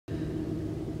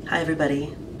Hi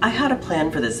everybody. I had a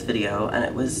plan for this video and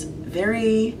it was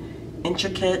very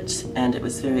intricate and it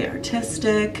was very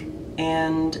artistic,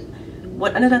 and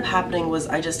what ended up happening was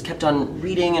I just kept on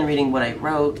reading and reading what I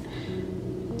wrote,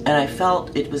 and I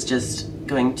felt it was just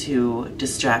going to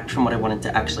distract from what I wanted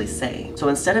to actually say. So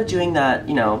instead of doing that,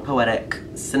 poetic,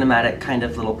 cinematic kind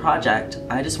of little project,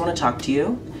 I just want to talk to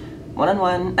you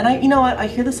one-on-one. And I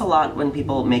hear this a lot when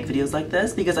people make videos like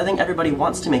this, because I think everybody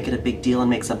wants to make it a big deal and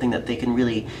make something that they can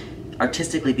really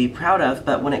artistically be proud of,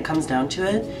 but when it comes down to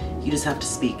it, you just have to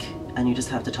speak and you just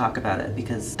have to talk about it,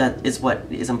 because that is what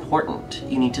is important.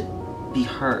 You need to be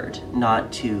heard,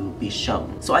 not to be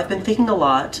shown. So I've been thinking a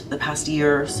lot the past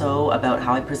year or so about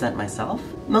how I present myself,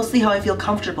 mostly how I feel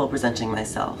comfortable presenting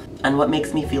myself, and what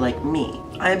makes me feel like me.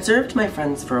 I observed my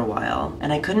friends for a while,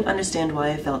 and I couldn't understand why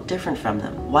I felt different from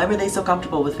them. Why were they so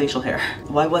comfortable with facial hair?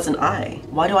 Why wasn't I?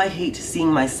 Why do I hate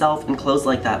seeing myself in clothes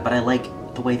like that, but I like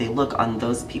the way they look on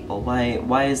those people?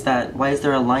 Why is that? Why is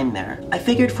there a line there? I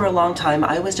figured for a long time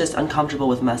I was just uncomfortable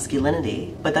with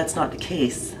masculinity, but that's not the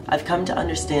case. I've come to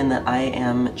understand that I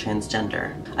am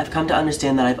transgender. I've come to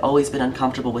understand that I've always been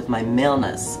uncomfortable with my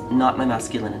maleness, not my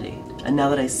masculinity. And now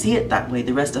that I see it that way,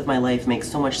 the rest of my life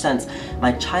makes so much sense.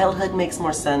 My childhood makes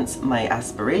more sense, my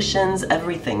aspirations,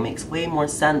 everything makes way more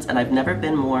sense, and I've never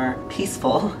been more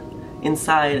peaceful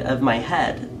inside of my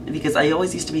head. Because I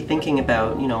always used to be thinking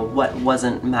about, what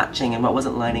wasn't matching and what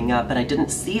wasn't lining up, and I didn't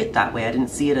see it that way. I didn't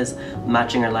see it as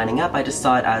matching or lining up. I just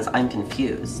saw it as I'm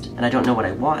confused and I don't know what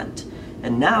I want.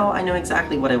 And now I know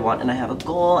exactly what I want, and I have a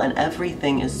goal, and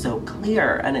everything is so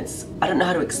clear, and I don't know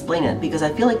how to explain it, because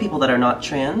I feel like people that are not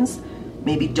trans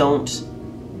maybe don't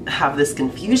have this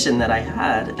confusion that I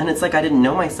had, and it's like I didn't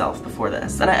know myself before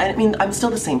this. And I mean, I'm still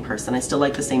the same person, I still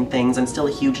like the same things, I'm still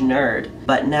a huge nerd,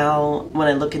 but now when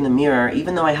I look in the mirror,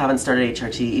 even though I haven't started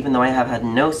HRT, even though I have had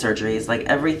no surgeries, like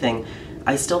everything,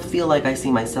 I still feel like I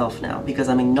see myself now, because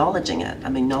I'm acknowledging it.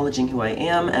 I'm acknowledging who I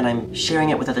am, and I'm sharing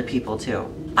it with other people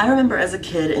too. I remember as a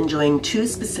kid enjoying two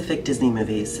specific Disney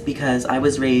movies, because I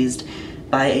was raised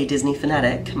by a Disney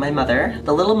fanatic, my mother,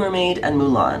 The Little Mermaid and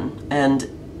Mulan.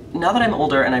 And now that I'm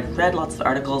older and I've read lots of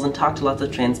articles and talked to lots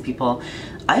of trans people,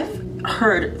 I've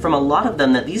heard from a lot of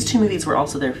them that these two movies were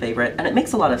also their favorite, and it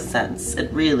makes a lot of sense. It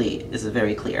really is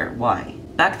very clear why.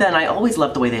 Back then, I always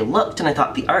loved the way they looked, and I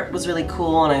thought the art was really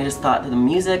cool, and I just thought that the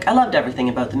music, I loved everything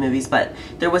about the movies, but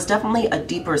there was definitely a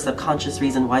deeper subconscious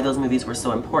reason why those movies were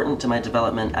so important to my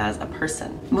development as a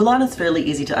person. Mulan is fairly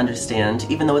easy to understand.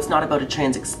 Even though it's not about a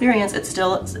trans experience,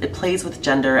 it plays with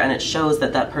gender, and it shows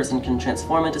that that person can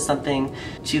transform into something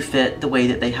to fit the way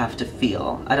that they have to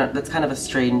feel. That's kind of a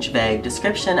strange, vague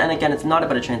description, and again, it's not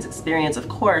about a trans experience, of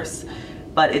course,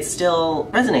 but it still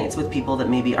resonates with people that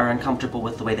maybe are uncomfortable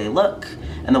with the way they look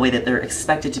and the way that they're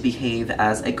expected to behave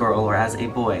as a girl or as a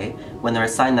boy when they're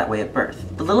assigned that way at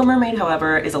birth. The Little Mermaid,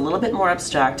 however, is a little bit more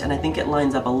abstract, and I think it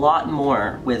lines up a lot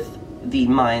more with the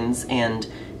minds and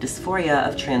dysphoria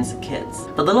of trans kids.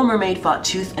 The Little Mermaid fought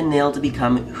tooth and nail to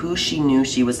become who she knew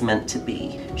she was meant to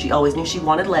be. She always knew she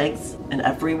wanted legs, and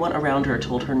everyone around her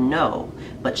told her no,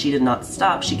 but she did not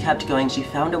stop. She kept going. She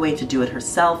found a way to do it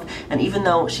herself, and even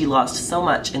though she lost so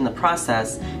much in the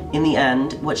process, in the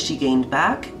end, what she gained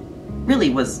back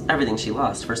really was everything she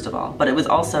lost, first of all, but it was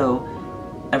also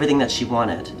everything that she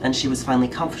wanted, and she was finally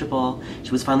comfortable.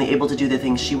 She was finally able to do the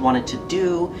things she wanted to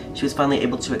do. She was finally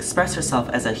able to express herself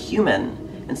as a human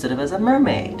instead of as a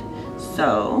mermaid.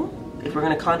 So, if we're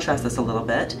going to contrast this a little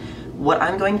bit, what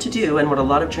I'm going to do, and what a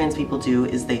lot of trans people do,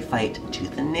 is they fight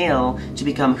tooth and nail to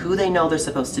become who they know they're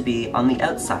supposed to be on the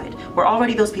outside. We're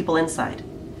already those people inside.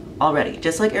 Already.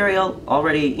 Just like Ariel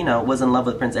already, was in love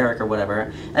with Prince Eric or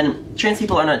whatever. And trans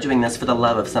people are not doing this for the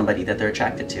love of somebody that they're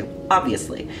attracted to.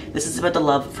 Obviously. This is about the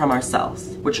love from ourselves.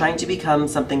 We're trying to become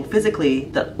something physically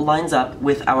that lines up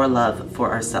with our love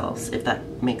for ourselves, if that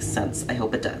makes sense. I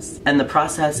hope it does. And the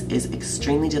process is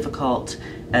extremely difficult,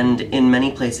 and in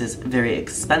many places very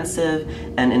expensive,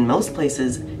 and in most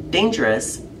places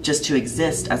dangerous just to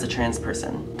exist as a trans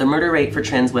person. The murder rate for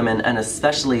trans women, and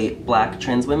especially Black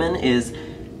trans women, is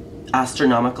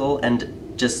astronomical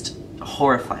and just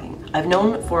horrifying. I've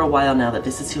known for a while now that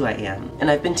this is who I am, and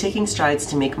I've been taking strides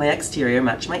to make my exterior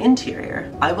match my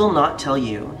interior. I will not tell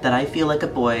you that I feel like a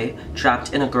boy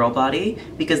trapped in a girl body,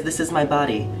 because this is my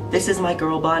body. This is my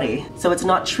girl body. So it's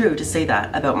not true to say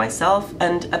that about myself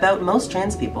and about most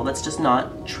trans people. That's just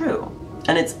not true.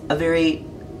 And it's a very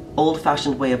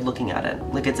old-fashioned way of looking at it.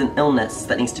 Like it's an illness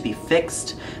that needs to be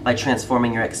fixed by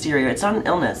transforming your exterior. It's not an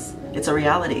illness. It's a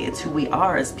reality. It's who we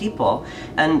are as people.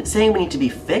 And saying we need to be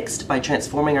fixed by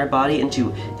transforming our body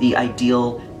into the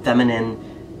ideal feminine,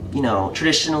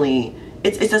 traditionally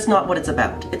It's just not what it's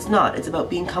about. It's not. It's about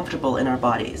being comfortable in our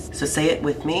bodies. So say it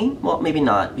with me. Well, maybe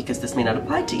not, because this may not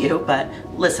apply to you, but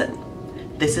listen.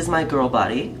 This is my girl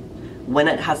body. When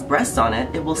it has breasts on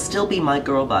it, it will still be my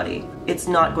girl body. It's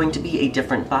not going to be a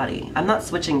different body. I'm not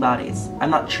switching bodies. I'm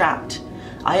not trapped.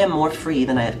 I am more free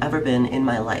than I have ever been in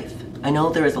my life. I know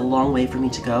there is a long way for me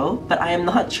to go, but I am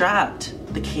not trapped.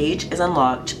 The cage is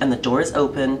unlocked and the door is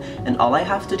open, and all I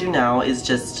have to do now is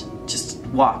just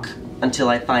walk until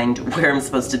I find where I'm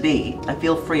supposed to be. I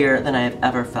feel freer than I have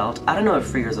ever felt. I don't know if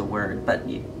freer is a word, but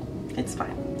it's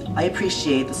fine. I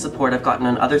appreciate the support I've gotten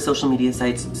on other social media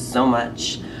sites so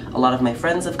much. A lot of my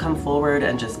friends have come forward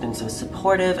and just been so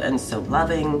supportive and so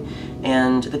loving,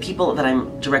 and the people that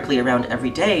I'm directly around every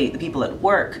day, the people at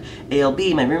work,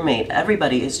 ALB, my roommate,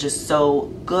 everybody is just so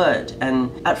good.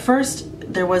 And at first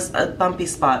there was a bumpy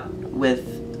spot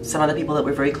with some other people that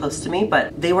were very close to me,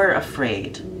 but they were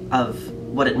afraid of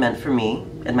what it meant for me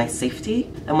and my safety.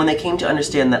 And when they came to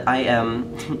understand that I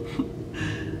am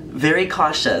very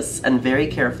cautious and very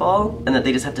careful, and that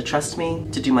they just have to trust me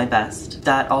to do my best,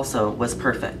 that also was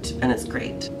perfect, and it's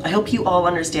great. I hope you all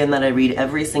understand that I read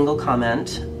every single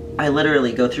comment. I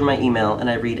literally go through my email and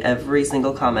I read every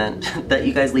single comment that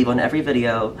you guys leave on every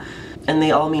video, and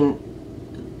they all mean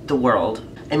the world.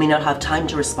 I may not have time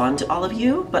to respond to all of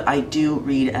you, but I do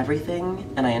read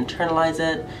everything and I internalize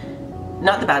it.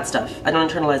 Not the bad stuff. I don't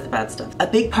internalize the bad stuff. A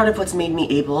big part of what's made me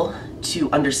able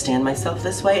to understand myself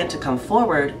this way and to come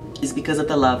forward is because of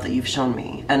the love that you've shown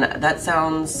me. And that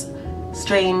sounds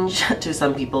strange to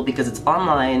some people because it's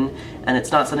online and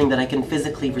it's not something that I can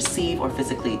physically receive or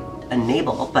physically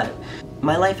enable, but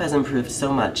my life has improved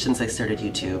so much since I started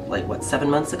YouTube. Like what, 7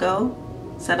 months ago?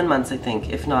 7 months, I think,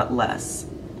 if not less.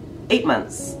 8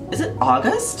 months. Is it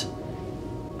August?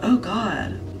 Oh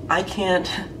God. I can't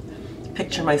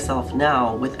picture myself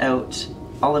now without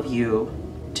all of you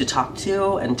to talk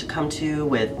to and to come to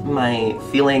with my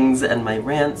feelings and my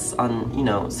rants on, you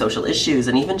know, social issues,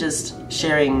 and even just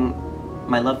sharing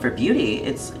my love for beauty.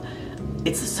 It's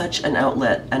such an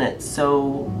outlet, and it's so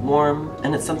warm,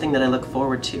 and it's something that I look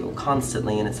forward to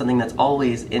constantly, and it's something that's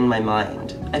always in my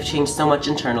mind. I've changed so much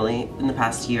internally in the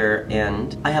past year,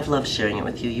 and I have loved sharing it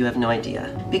with you. You have no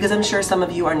idea. Because I'm sure some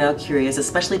of you are now curious,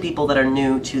 especially people that are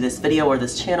new to this video or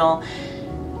this channel.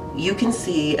 You can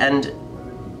see, and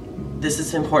this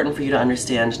is important for you to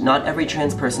understand, not every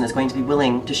trans person is going to be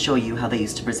willing to show you how they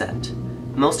used to present.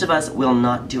 Most of us will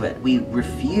not do it. We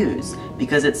refuse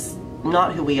because it's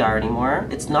not who we are anymore.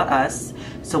 It's not us.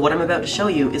 So what I'm about to show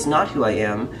you is not who I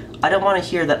am. I don't want to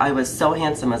hear that I was so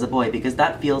handsome as a boy, because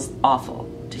that feels awful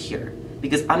to hear,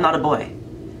 because I'm not a boy.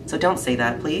 So don't say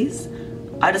that, please.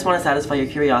 I just want to satisfy your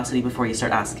curiosity before you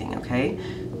start asking, okay?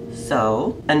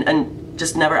 So, and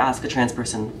just never ask a trans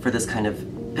person for this kind of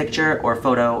picture or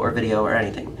photo or video or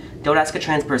anything. Don't ask a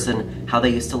trans person how they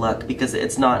used to look, because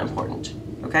it's not important,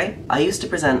 okay? I used to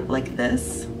present like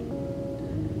this,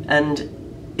 and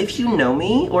if you know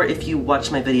me, or if you watch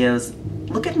my videos,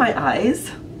 look at my eyes.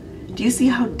 Do you see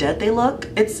how dead they look?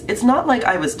 It's not like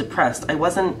I was depressed. I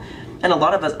wasn't, and a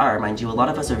lot of us are, mind you, a lot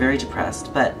of us are very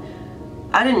depressed, but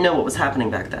I didn't know what was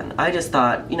happening back then. I just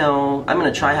thought, you know, I'm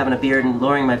gonna try having a beard and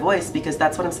lowering my voice because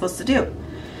that's what I'm supposed to do.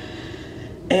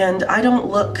 And I don't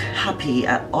look happy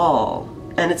at all.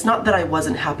 And it's not that I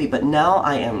wasn't happy, but now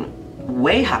I am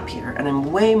way happier, and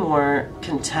I'm way more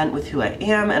content with who I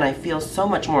am, and I feel so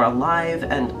much more alive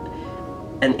and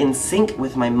in sync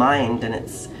with my mind, and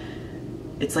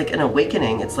it's like an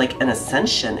awakening. It's like an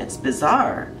ascension. It's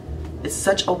bizarre. It's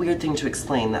such a weird thing to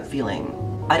explain, that feeling.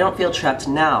 I don't feel trapped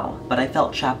now, but I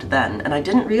felt trapped then, and I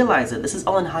didn't realize it. This is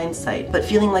all in hindsight. But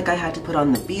feeling like I had to put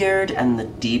on the beard and the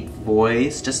deep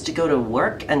voice just to go to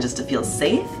work and just to feel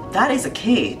safe, that is a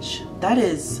cage. That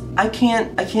is, I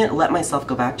can't let myself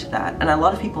go back to that. And a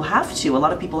lot of people have to. A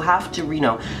lot of people have to, you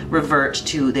know, revert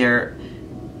to their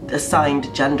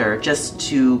assigned gender just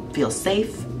to feel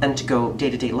safe and to go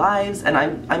day-to-day lives. And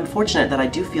I'm fortunate that I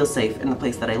do feel safe in the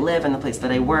place that I live and the place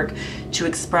that I work to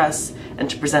express and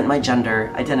to present my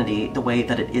gender identity the way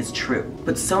that it is true.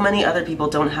 But so many other people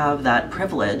don't have that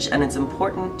privilege, and it's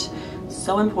important,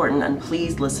 so important, and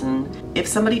please listen. If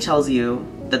somebody tells you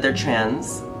that they're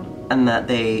trans and that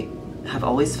they have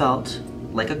always felt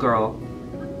like a girl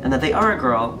and that they are a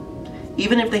girl,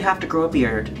 even if they have to grow a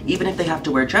beard, even if they have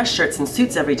to wear dress shirts and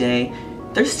suits every day,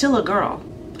 they're still a girl,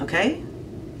 okay?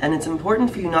 And it's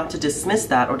important for you not to dismiss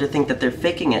that or to think that they're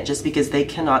faking it just because they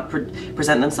cannot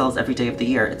present themselves every day of the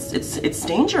year. It's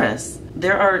dangerous.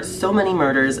 There are so many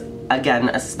murders, again,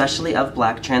 especially of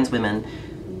Black trans women,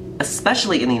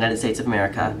 especially in the United States of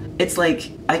America. It's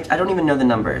like, I don't even know the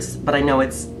numbers, but I know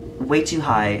it's way too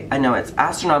high. I know it's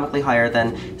astronomically higher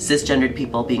than cisgendered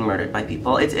people being murdered by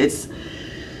people. It's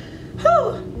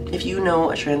whew. If you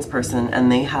know a trans person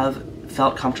and they have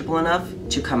felt comfortable enough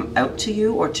to come out to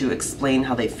you or to explain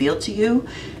how they feel to you,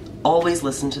 always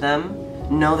listen to them.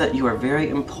 Know that you are very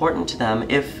important to them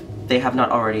if they have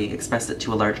not already expressed it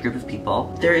to a large group of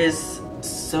people. There is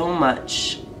so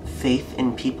much faith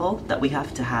in people that we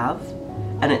have to have,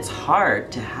 and it's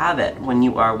hard to have it when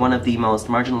you are one of the most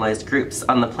marginalized groups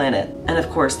on the planet. And of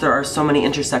course, there are so many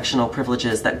intersectional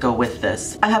privileges that go with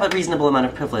this. I have a reasonable amount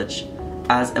of privilege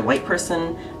as a white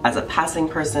person, as a passing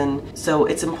person, so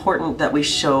it's important that we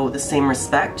show the same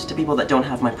respect to people that don't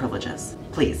have my privileges.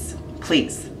 Please,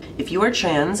 please. If you are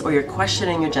trans or you're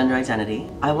questioning your gender identity,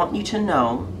 I want you to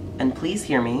know, and please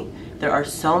hear me, there are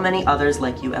so many others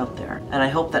like you out there. And I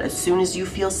hope that as soon as you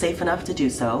feel safe enough to do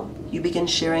so, you begin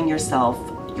sharing yourself,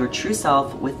 your true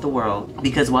self, with the world.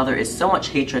 Because while there is so much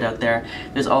hatred out there,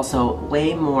 there's also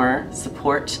way more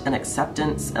support and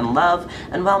acceptance and love.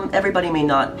 And while everybody may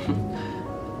not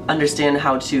understand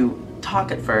how to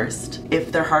talk at first,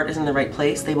 if their heart is in the right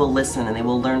place, they will listen and they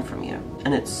will learn from you.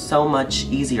 And it's so much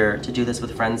easier to do this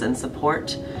with friends and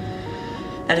support.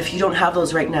 And if you don't have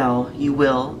those right now, you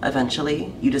will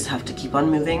eventually. You just have to keep on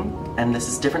moving. And this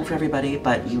is different for everybody,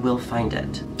 but you will find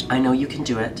it. I know you can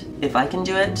do it. If I can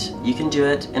do it, you can do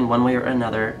it in one way or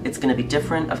another. It's gonna be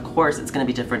different. Of course, it's gonna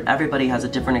be different. Everybody has a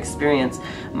different experience.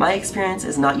 My experience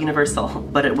is not universal,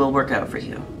 but it will work out for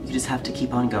you. You just have to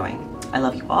keep on going. I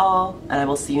love you all, and I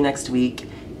will see you next week.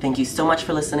 Thank you so much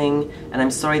for listening, and I'm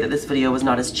sorry that this video was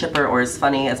not as chipper or as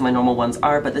funny as my normal ones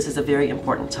are, but this is a very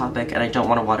important topic and I don't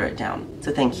want to water it down.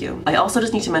 So thank you. I also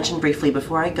just need to mention briefly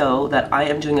before I go that I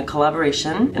am doing a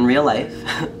collaboration in real life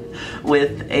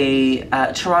with a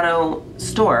Toronto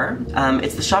store.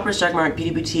 It's the Shoppers Drug Mart Beauty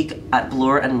Boutique at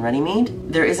Bloor and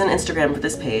Runnymede. There is an Instagram for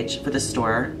this page, for this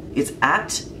store. It's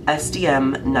at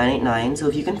SDM989, so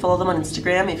if you can follow them on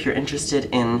Instagram if you're interested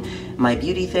in my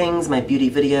beauty things, my beauty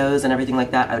videos and everything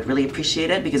like that, I would really appreciate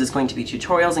it because it's going to be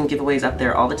tutorials and giveaways up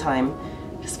there all the time.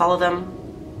 Just follow them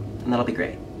and that'll be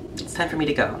great. It's time for me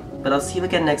to go, but I'll see you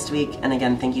again next week, and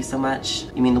again, thank you so much.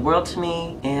 You mean the world to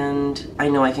me, and I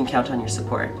know I can count on your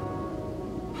support.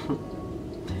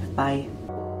 Bye.